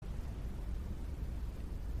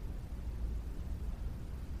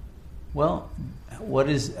Well,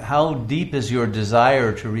 how deep is your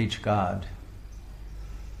desire to reach God?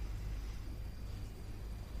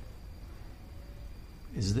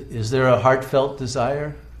 Is there a heartfelt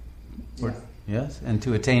desire? Yes. Yes? And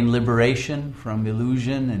to attain liberation from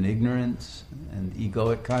illusion and ignorance and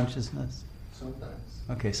egoic consciousness? Sometimes.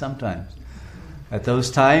 Okay, sometimes. At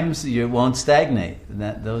those times, you won't stagnate.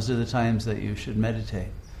 Those are the times that you should meditate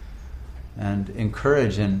and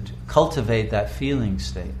encourage and cultivate that feeling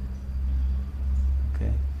state.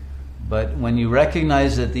 Okay? But when you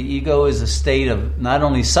recognize that the ego is a state of not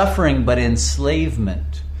only suffering, but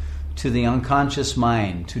enslavement to the unconscious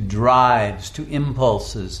mind, to drives, to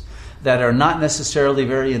impulses that are not necessarily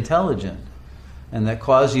very intelligent and that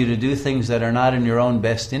cause you to do things that are not in your own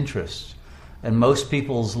best interest. And most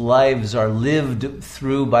people's lives are lived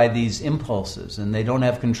through by these impulses, and they don't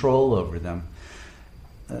have control over them.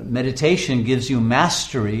 Meditation gives you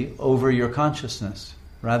mastery over your consciousness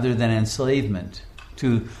rather than enslavement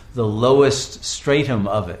to the lowest stratum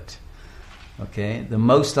of it. Okay? The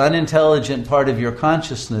most unintelligent part of your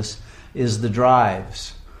consciousness is the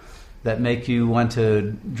drives that make you want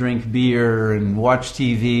to drink beer and watch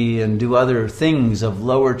TV and do other things of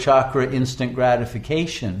lower chakra instant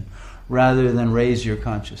gratification rather than raise your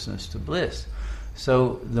consciousness to bliss.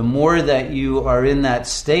 So the more that you are in that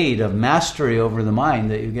state of mastery over the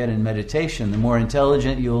mind that you get in meditation, the more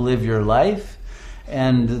intelligent you'll live your life,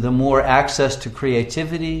 and the more access to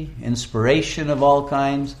creativity, inspiration of all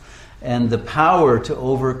kinds, and the power to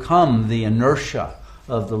overcome the inertia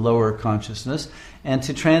of the lower consciousness and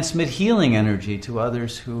to transmit healing energy to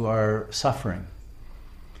others who are suffering.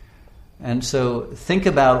 And so think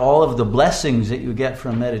about all of the blessings that you get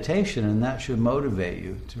from meditation, and that should motivate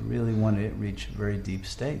you to really want to reach very deep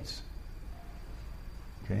states.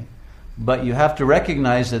 Okay? But you have to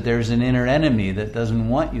recognize that there's an inner enemy that doesn't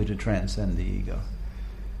want you to transcend the ego.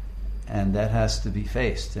 And that has to be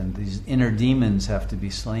faced, and these inner demons have to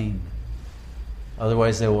be slain.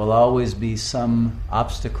 Otherwise there will always be some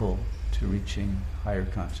obstacle to reaching higher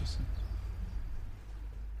consciousness.